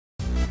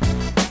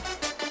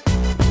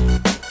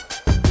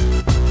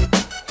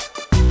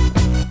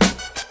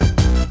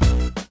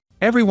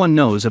Everyone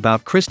knows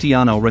about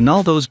Cristiano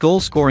Ronaldo's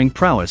goal-scoring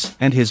prowess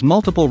and his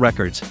multiple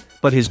records,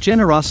 but his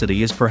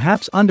generosity is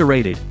perhaps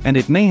underrated, and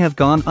it may have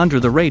gone under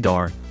the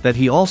radar that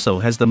he also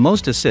has the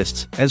most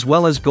assists as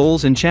well as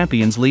goals in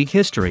Champions League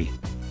history.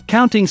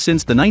 Counting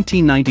since the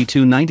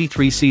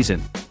 1992-93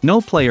 season, no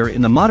player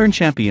in the modern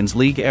Champions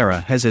League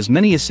era has as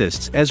many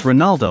assists as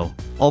Ronaldo,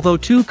 although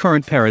two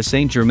current Paris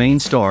Saint-Germain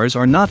stars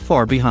are not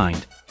far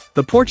behind.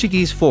 The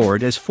Portuguese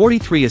forward has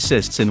 43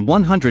 assists in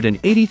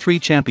 183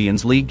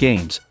 Champions League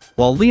games,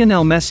 while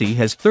Leonel Messi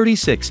has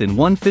 36 in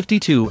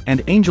 152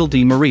 and Angel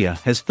Di Maria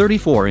has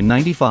 34 in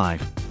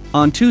 95.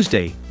 On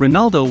Tuesday,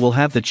 Ronaldo will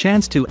have the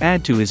chance to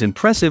add to his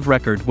impressive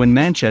record when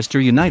Manchester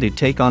United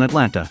take on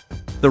Atlanta.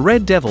 The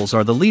Red Devils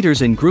are the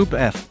leaders in Group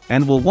F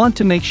and will want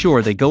to make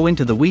sure they go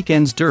into the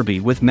weekend's derby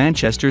with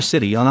Manchester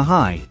City on a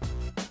high.